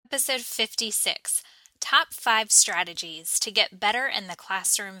Episode 56, Top 5 Strategies to Get Better in the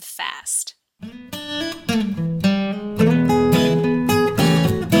Classroom Fast.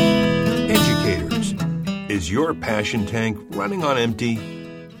 Educators, is your passion tank running on empty?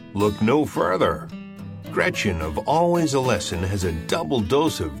 Look no further. Gretchen of Always a Lesson has a double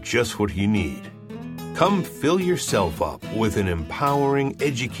dose of just what you need. Come fill yourself up with an empowering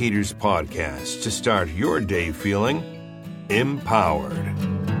educators podcast to start your day feeling empowered.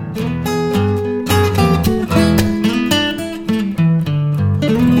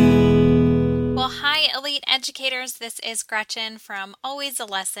 Well, hi, Elite Educators. This is Gretchen from Always a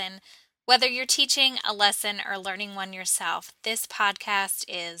Lesson. Whether you're teaching a lesson or learning one yourself, this podcast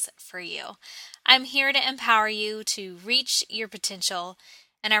is for you. I'm here to empower you to reach your potential,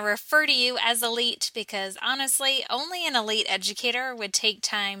 and I refer to you as elite because honestly, only an elite educator would take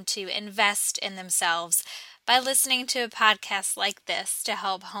time to invest in themselves by listening to a podcast like this to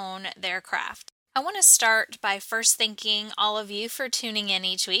help hone their craft. I want to start by first thanking all of you for tuning in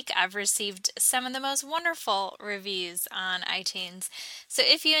each week. I've received some of the most wonderful reviews on iTunes. So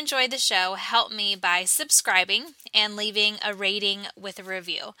if you enjoyed the show, help me by subscribing and leaving a rating with a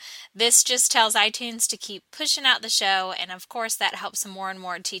review. This just tells iTunes to keep pushing out the show, and of course that helps more and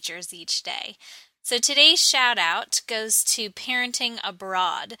more teachers each day. So today's shout out goes to Parenting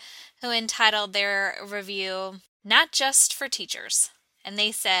Abroad, who entitled their review, Not Just for Teachers. And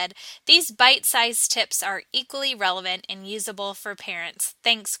they said, these bite-sized tips are equally relevant and usable for parents.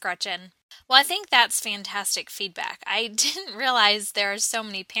 Thanks, Gretchen. Well, I think that's fantastic feedback. I didn't realize there are so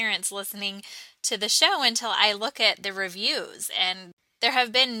many parents listening to the show until I look at the reviews, and there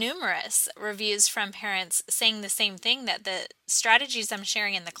have been numerous reviews from parents saying the same thing, that the strategies I'm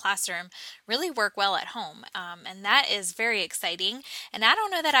sharing in the classroom really work well at home. And that is very exciting. And I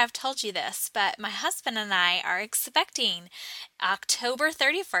don't know that I've told you this, but my husband and I are expecting October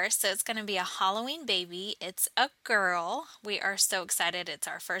 31st. So it's going to be a Halloween baby. It's a girl. We are so excited. It's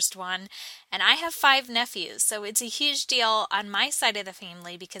our first one. And I have 5 nephews. So it's a huge deal on my side of the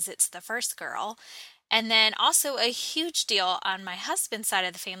family because it's the first girl. And then also a huge deal on my husband's side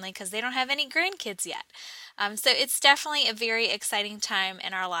of the family because they don't have any grandkids yet. So it's definitely a very exciting time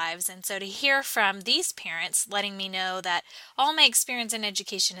in our lives. And so to hear from these parents letting me know that all my experience in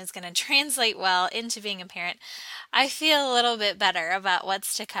education is going to translate well into being a parent, I feel a little bit better about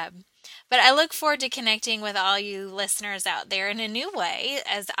what's to come. But I look forward to connecting with all you listeners out there in a new way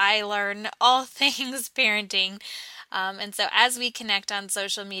as I learn all things parenting. And so as we connect on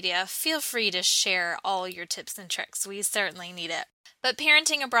social media, feel free to share all your tips and tricks. We certainly need it. But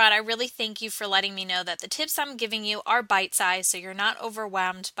Parenting Abroad, I really thank you for letting me know that the tips I'm giving you are bite-sized, so you're not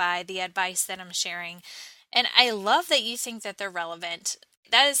overwhelmed by the advice that I'm sharing. And I love that you think that they're relevant.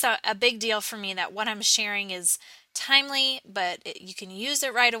 That is a big deal for me, that what I'm sharing is timely, but you can use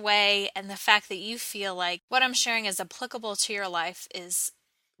it right away. And the fact that you feel like what I'm sharing is applicable to your life is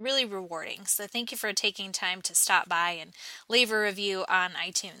really rewarding. So thank you for taking time to stop by and leave a review on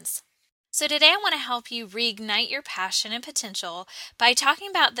iTunes. So today I want to help you reignite your passion and potential by talking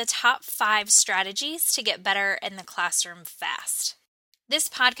about the top 5 strategies to get better in the classroom fast. This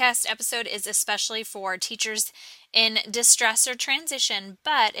podcast episode is especially for teachers in distress or transition,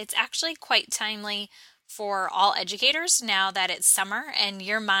 but it's actually quite timely for all educators now that it's summer and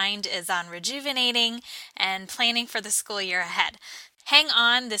your mind is on rejuvenating and planning for the school year ahead. Hang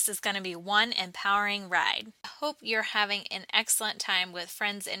on, this is going to be one empowering ride. I hope you're having an excellent time with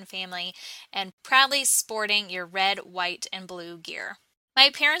friends and family and proudly sporting your red, white, and blue gear. My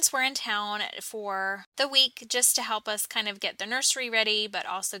parents were in town for the week just to help us kind of get the nursery ready, but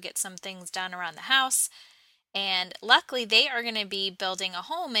also get some things done around the house. And luckily, they are going to be building a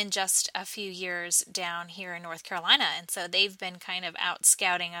home in just a few years down here in North Carolina. And so they've been kind of out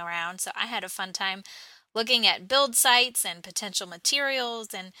scouting around. So I had a fun time looking at build sites and potential materials,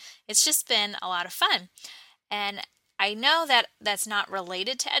 and it's just been a lot of fun. And I know that that's not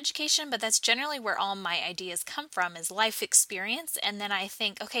related to education, but that's generally where all my ideas come from, is life experience. And then I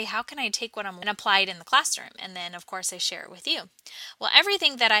think, okay, how can I take what I'm going to apply it in the classroom? And then, of course, I share it with you. Well,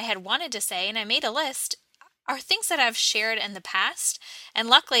 everything that I had wanted to say, and I made a list, are things that I've shared in the past. And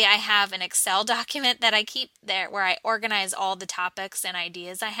luckily I have an Excel document that I keep there where I organize all the topics and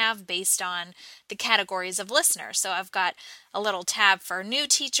ideas I have based on the categories of listeners. So I've got a little tab for new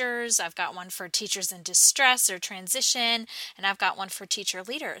teachers, I've got one for teachers in distress or transition, and I've got one for teacher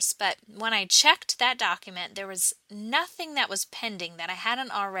leaders. But when I checked that document, there was nothing that was pending that I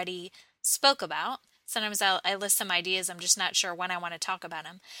hadn't already spoke about. Sometimes I list some ideas, I'm just not sure when I want to talk about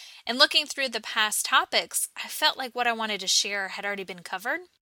them. And looking through the past topics, I felt like what I wanted to share had already been covered.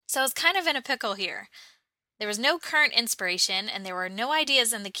 So I was kind of in a pickle here. There was no current inspiration and there were no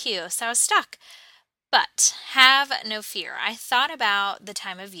ideas in the queue, so I was stuck. But have no fear. I thought about the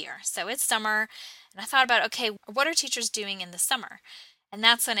time of year. So it's summer, and I thought about, okay, what are teachers doing in the summer? And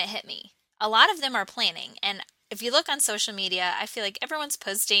that's when it hit me. A lot of them are planning. And if you look on social media, I feel like everyone's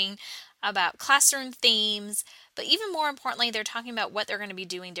posting about classroom themes, but even more importantly, they're talking about what they're going to be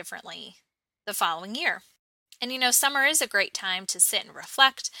doing differently the following year. And summer is a great time to sit and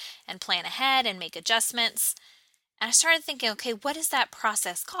reflect and plan ahead and make adjustments. And I started thinking, okay, what is that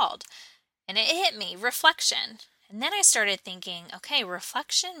process called? And it hit me, reflection. And then I started thinking, okay,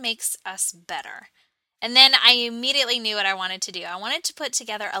 reflection makes us better. And then I immediately knew what I wanted to do. I wanted to put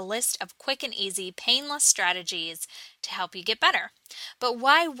together a list of quick and easy, painless strategies to help you get better. But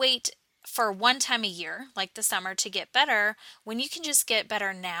why wait for one time a year, like the summer, to get better when you can just get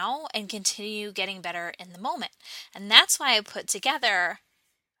better now and continue getting better in the moment? And that's why I put together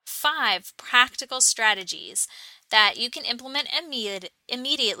 5 practical strategies that you can implement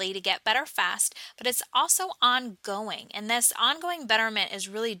immediately to get better fast, but it's also ongoing. And this ongoing betterment is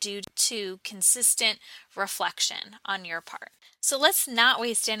really due to consistent reflection on your part. So let's not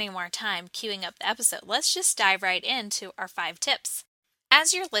waste any more time queuing up the episode. Let's just dive right into our 5 tips.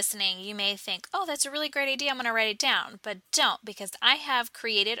 As you're listening, you may think, oh, that's a really great idea. I'm going to write it down. But don't, because I have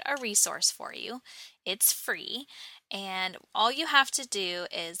created a resource for you. It's free. And all you have to do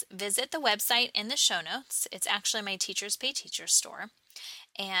is visit the website in the show notes. It's actually my Teachers Pay Teachers store.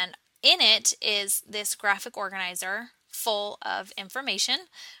 And in it is this graphic organizer full of information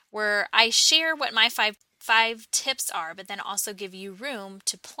where I share what my five tips are, but then also give you room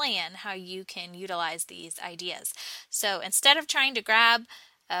to plan how you can utilize these ideas. So instead of trying to grab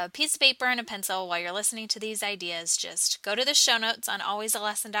a piece of paper and a pencil while you're listening to these ideas, just go to the show notes on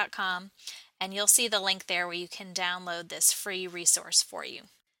alwaysalesson.com and you'll see the link there where you can download this free resource for you.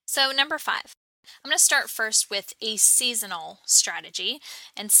 So number 5. I'm going to start first with a seasonal strategy.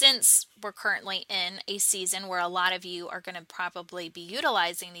 And since we're currently in a season where a lot of you are going to probably be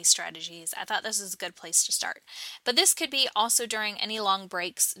utilizing these strategies, I thought this was a good place to start. But this could be also during any long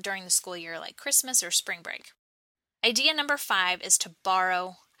breaks during the school year like Christmas or spring break. Idea number 5 is to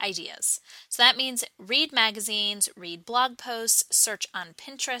borrow ideas. So that means read magazines, read blog posts, search on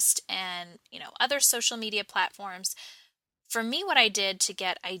Pinterest and other social media platforms. For me, what I did to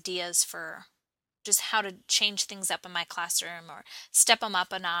get ideas for just how to change things up in my classroom or step them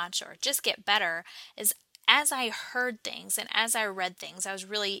up a notch or just get better is as I heard things and as I read things, I was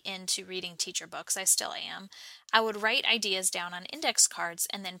really into reading teacher books. I still am. I would write ideas down on index cards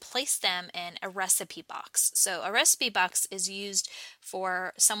and then place them in a recipe box. So a recipe box is used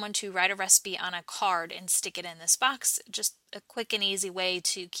for someone to write a recipe on a card and stick it in this box. Just a quick and easy way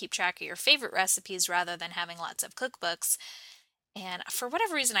to keep track of your favorite recipes rather than having lots of cookbooks. And for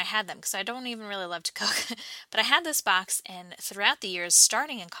whatever reason, I had them because I don't even really love to cook. But I had this box, and throughout the years,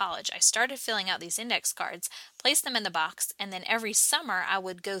 starting in college, I started filling out these index cards, placed them in the box, and then every summer I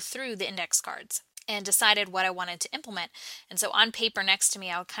would go through the index cards and decided what I wanted to implement. And so on paper next to me,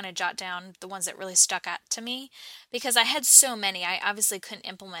 I would kind of jot down the ones that really stuck out to me because I had so many. I obviously couldn't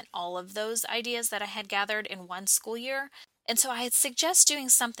implement all of those ideas that I had gathered in one school year. And so I suggest doing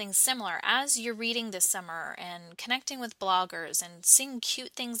something similar as you're reading this summer and connecting with bloggers and seeing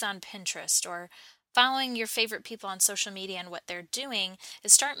cute things on Pinterest or following your favorite people on social media and what they're doing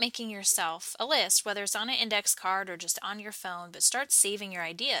is start making yourself a list, whether it's on an index card or just on your phone, but start saving your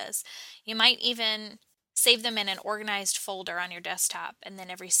ideas. You might even save them in an organized folder on your desktop, and then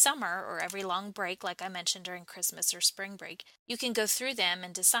every summer or every long break, like I mentioned during Christmas or spring break, you can go through them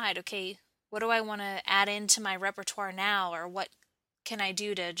and decide, okay, what do I want to add into my repertoire now, or what can I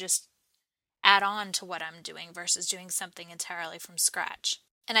do to just add on to what I'm doing versus doing something entirely from scratch?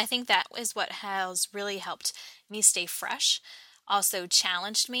 And I think that is what has really helped me stay fresh, also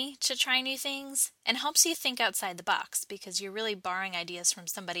challenged me to try new things, and helps you think outside the box because you're really borrowing ideas from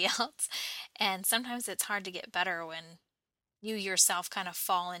somebody else. And sometimes it's hard to get better when you yourself kind of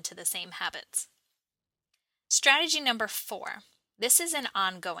fall into the same habits. Strategy number 4. This is an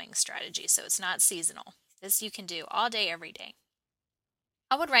ongoing strategy, so it's not seasonal. This you can do all day, every day.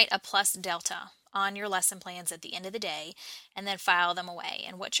 I would write a plus delta on your lesson plans at the end of the day and then file them away.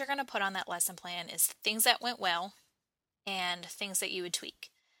 And what you're going to put on that lesson plan is things that went well and things that you would tweak.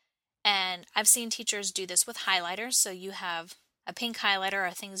 And I've seen teachers do this with highlighters, so you have a pink highlighter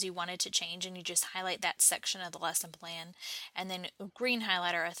are things you wanted to change and you just highlight that section of the lesson plan. And then a green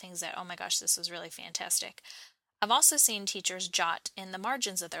highlighter are things that, oh my gosh, this was really fantastic. I've also seen teachers jot in the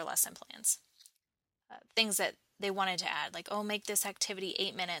margins of their lesson plans things that they wanted to add, like, oh, make this activity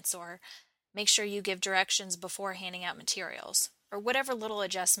 8 minutes, or make sure you give directions before handing out materials, or whatever little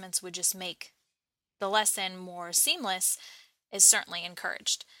adjustments would just make the lesson more seamless is certainly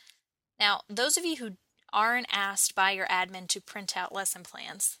encouraged. Now, those of you who aren't asked by your admin to print out lesson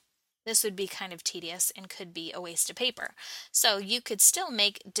plans, this would be kind of tedious and could be a waste of paper. So you could still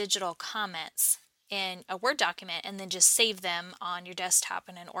make digital comments in a Word document and then just save them on your desktop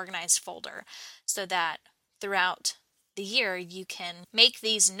in an organized folder so that throughout the year you can make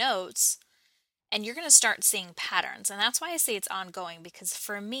these notes and you're going to start seeing patterns. And that's why I say it's ongoing, because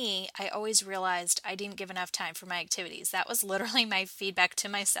for me, I always realized I didn't give enough time for my activities. That was literally my feedback to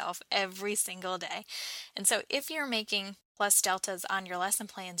myself every single day. And so if you're making plus deltas on your lesson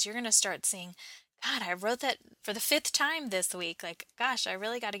plans, you're going to start seeing, God, I wrote that for the 5th time this week. Like, gosh, I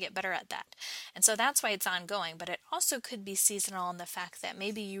really got to get better at that. And so that's why it's ongoing. But it also could be seasonal in the fact that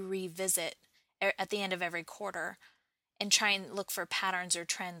maybe you revisit at the end of every quarter and try and look for patterns or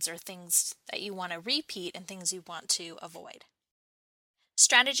trends or things that you want to repeat and things you want to avoid.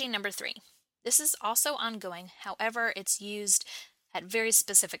 Strategy number 3. This is also ongoing, however, it's used at very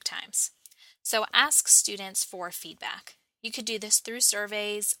specific times. So ask students for feedback. You could do this through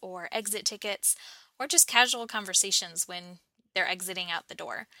surveys or exit tickets or just casual conversations when they're exiting out the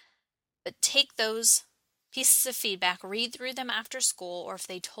door. But take those pieces of feedback, read through them after school, or if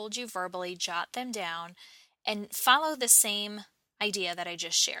they told you verbally, jot them down, and follow the same idea that I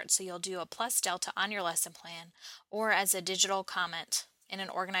just shared. So you'll do a plus delta on your lesson plan or as a digital comment in an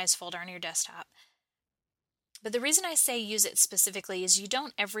organized folder on your desktop. But the reason I say use it specifically is you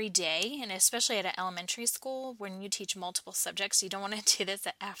don't every day, and especially at an elementary school when you teach multiple subjects, you don't want to do this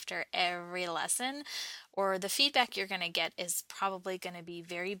after every lesson, or the feedback you're going to get is probably going to be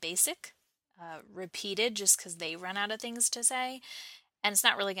very basic, repeated just because they run out of things to say, and it's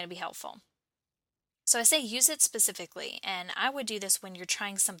not really going to be helpful. So I say use it specifically, and I would do this when you're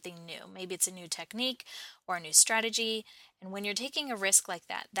trying something new. Maybe it's a new technique or a new strategy, and when you're taking a risk like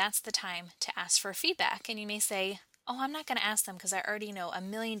that, that's the time to ask for feedback. And you may say, oh, I'm not going to ask them because I already know a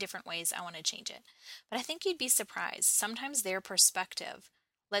million different ways I want to change it. But I think you'd be surprised. Sometimes their perspective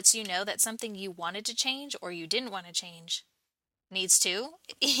lets you know that something you wanted to change or you didn't want to change needs to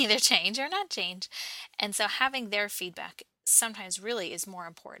either change or not change. And so having their feedback sometimes really is more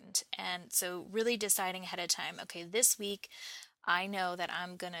important. And so really deciding ahead of time, okay, this week I know that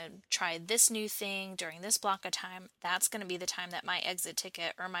I'm going to try this new thing during this block of time. That's going to be the time that my exit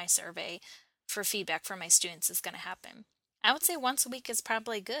ticket or my survey for feedback from my students is going to happen. I would say once a week is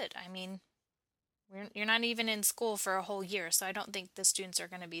probably good. I mean, you're not even in school for a whole year, so I don't think the students are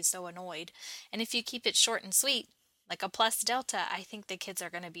going to be so annoyed. And if you keep it short and sweet, like a plus delta, I think the kids are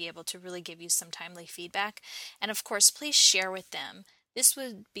going to be able to really give you some timely feedback. And of course, please share with them. This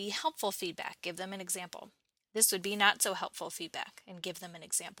would be helpful feedback. Give them an example. This would be not so helpful feedback, and give them an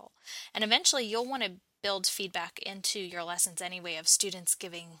example. And eventually you'll want to build feedback into your lessons anyway of students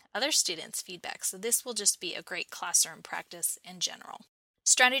giving other students feedback. So this will just be a great classroom practice in general.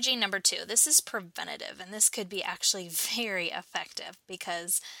 Strategy number 2, this is preventative, and this could be actually very effective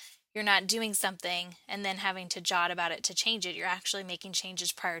because you're not doing something and then having to jot about it to change it. You're actually making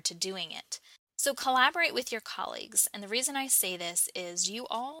changes prior to doing it. So collaborate with your colleagues. And the reason I say this is you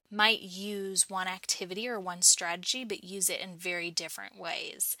all might use one activity or one strategy, but use it in very different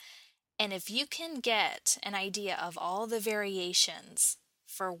ways. And if you can get an idea of all the variations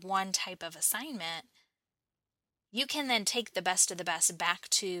for one type of assignment, you can then take the best of the best back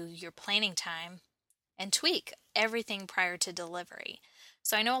to your planning time and tweak everything prior to delivery.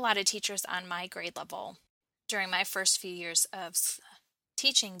 So I know a lot of teachers on my grade level during my first few years of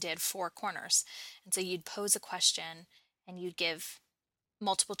teaching did 4 corners. And so you'd pose a question and you'd give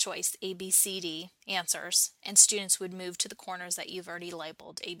multiple choice A, B, C, D answers, and students would move to the corners that you've already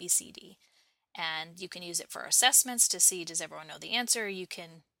labeled A, B, C, D. And you can use it for assessments to see, does everyone know the answer? You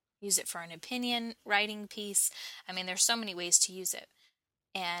can use it for an opinion writing piece. I mean, there's so many ways to use it.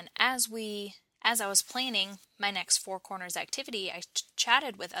 And as I was planning my next 4 corners activity, I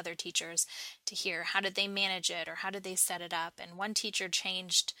chatted with other teachers to hear how did they manage it or how did they set it up. And one teacher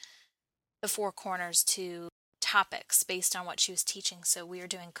changed the 4 corners to topics based on what she was teaching. So we were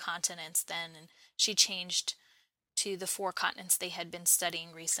doing continents then, and she changed to the 4 continents they had been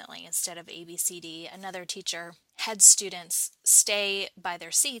studying recently instead of A, B, C, D. Another teacher had students stay by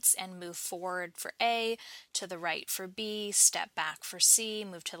their seats and move forward for A, to the right for B, step back for C,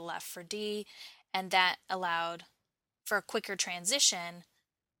 move to the left for D, and that allowed for a quicker transition,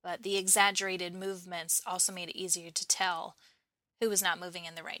 but the exaggerated movements also made it easier to tell who was not moving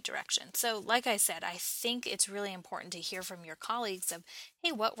in the right direction. So like I said, I think it's really important to hear from your colleagues of,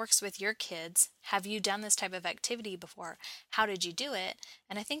 hey, what works with your kids? Have you done this type of activity before? How did you do it?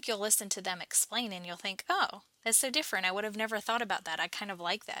 And I think you'll listen to them explain and you'll think, oh, that's so different. I would have never thought about that. I kind of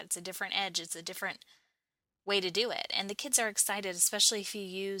like that. It's a different edge. It's a different way to do it. And the kids are excited, especially if you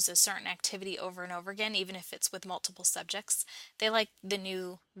use a certain activity over and over again, even if it's with multiple subjects. They like the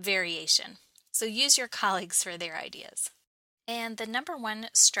new variation. So use your colleagues for their ideas. And the number one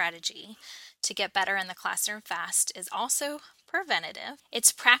strategy to get better in the classroom fast is also preventative.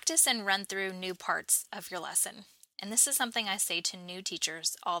 It's practice and run through new parts of your lesson. And this is something I say to new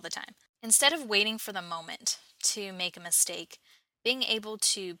teachers all the time. Instead of waiting for the moment to make a mistake, being able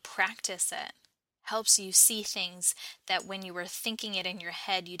to practice it helps you see things that when you were thinking it in your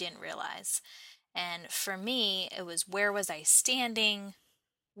head, you didn't realize. And for me, it was, where was I standing?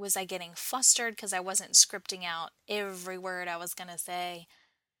 Was I getting flustered because I wasn't scripting out every word I was going to say?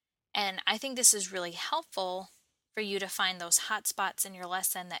 And I think this is really helpful for you to find those hot spots in your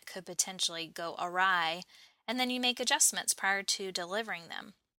lesson that could potentially go awry, and then you make adjustments prior to delivering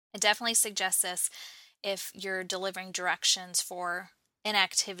them. I definitely suggest this if you're delivering directions for an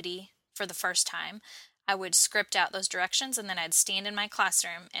activity for the first time. I would script out those directions and then I'd stand in my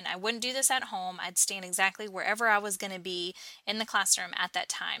classroom, and I wouldn't do this at home. I'd stand exactly wherever I was going to be in the classroom at that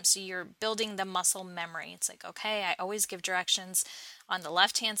time. So you're building the muscle memory. It's like, okay, I always give directions on the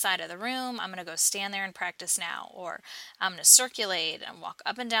left-hand side of the room. I'm going to go stand there and practice now, or I'm going to circulate and walk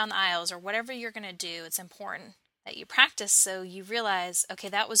up and down the aisles, or whatever you're going to do. It's important that you practice so you realize, okay,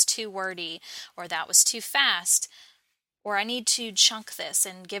 that was too wordy, or that was too fast, or I need to chunk this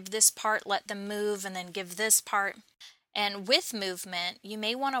and give this part, let them move, and then give this part. And with movement, you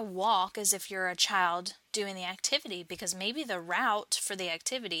may want to walk as if you're a child doing the activity, because maybe the route for the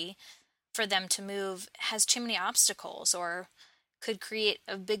activity for them to move has too many obstacles, or could create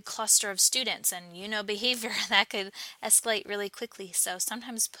a big cluster of students, and behavior that could escalate really quickly. So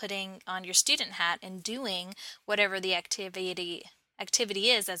sometimes putting on your student hat and doing whatever the activity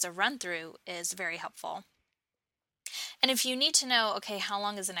is as a run through is very helpful. And if you need to know, okay, how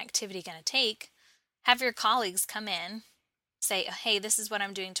long is an activity going to take, have your colleagues come in, say, hey, this is what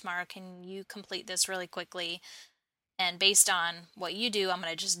I'm doing tomorrow. Can you complete this really quickly? And based on what you do, I'm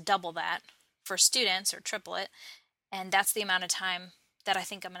going to just double that for students, or triple it. And that's the amount of time that I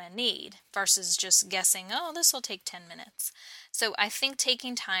think I'm going to need, versus just guessing, oh, this will take 10 minutes. So I think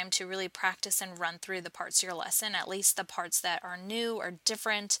taking time to really practice and run through the parts of your lesson, at least the parts that are new or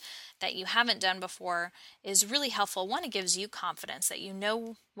different that you haven't done before, is really helpful. One, it gives you confidence that you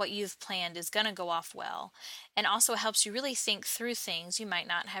know what you've planned is going to go off well, and also helps you really think through things you might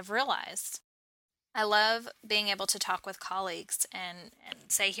not have realized. I love being able to talk with colleagues and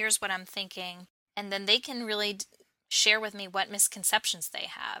say, here's what I'm thinking, and then they can really share with me what misconceptions they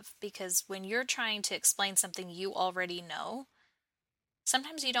have, because when you're trying to explain something you already know,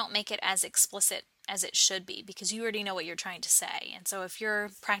 sometimes you don't make it as explicit as it should be, because you already know what you're trying to say. And so if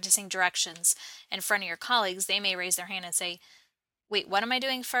you're practicing directions in front of your colleagues, they may raise their hand and say, wait, what am I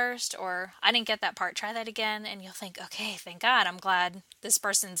doing first? Or I didn't get that part, try that again. And you'll think, okay, thank God, I'm glad this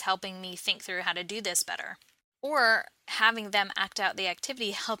person's helping me think through how to do this better. Or having them act out the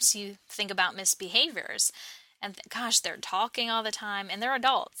activity helps you think about misbehaviors. And gosh, they're talking all the time, and they're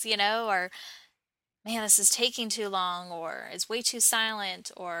adults, or man, this is taking too long, or it's way too silent,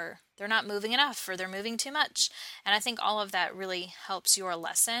 or they're not moving enough, or they're moving too much. And I think all of that really helps your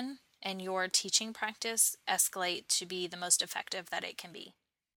lesson and your teaching practice escalate to be the most effective that it can be.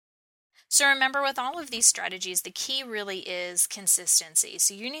 So remember, with all of these strategies, the key really is consistency.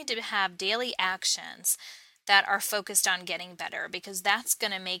 So you need to have daily actions that are focused on getting better, because that's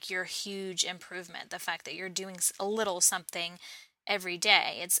going to make your huge improvement. The fact that you're doing a little something every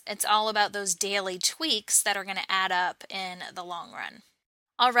day. It's all about those daily tweaks that are going to add up in the long run.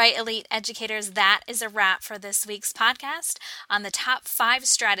 All right, Elite Educators, that is a wrap for this week's podcast on the top 5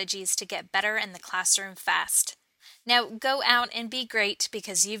 strategies to get better in the classroom fast. Now go out and be great,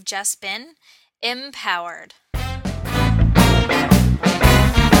 because you've just been empowered.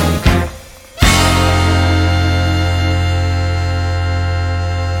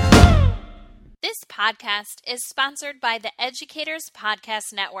 This podcast is sponsored by the Educators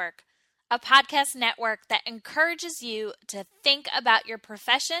Podcast Network, a podcast network that encourages you to think about your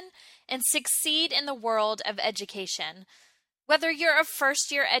profession and succeed in the world of education. Whether you're a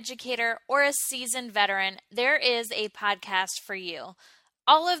first-year educator or a seasoned veteran, there is a podcast for you.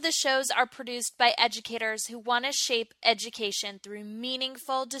 All of the shows are produced by educators who want to shape education through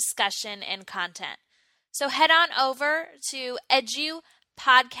meaningful discussion and content. So head on over to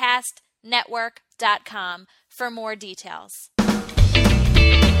edupodcastnetwork.com for more details.